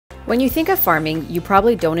When you think of farming, you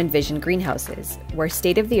probably don't envision greenhouses, where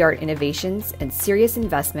state-of-the-art innovations and serious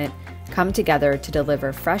investment come together to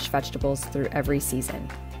deliver fresh vegetables through every season.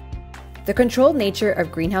 The controlled nature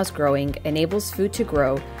of greenhouse growing enables food to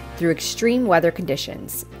grow through extreme weather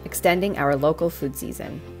conditions, extending our local food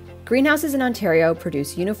season. Greenhouses in Ontario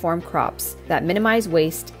produce uniform crops that minimize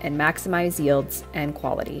waste and maximize yields and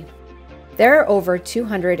quality. There are over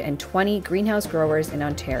 220 greenhouse growers in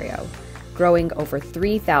Ontario, growing over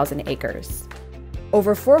 3,000 acres.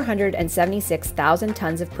 Over 476,000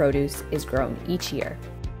 tons of produce is grown each year.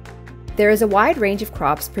 There is a wide range of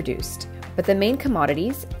crops produced, but the main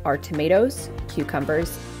commodities are tomatoes,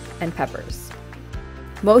 cucumbers, and peppers.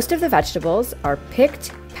 Most of the vegetables are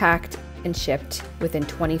picked, packed, and shipped within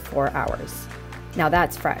 24 hours. Now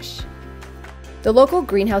that's fresh. The local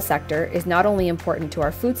greenhouse sector is not only important to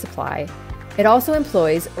our food supply, it also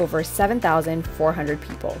employs over 7,400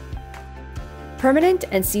 people. Permanent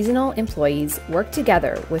and seasonal employees work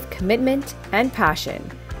together with commitment and passion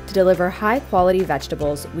to deliver high-quality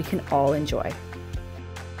vegetables we can all enjoy.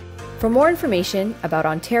 For more information about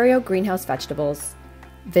Ontario greenhouse vegetables,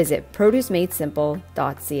 visit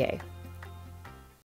producemadesimple.ca.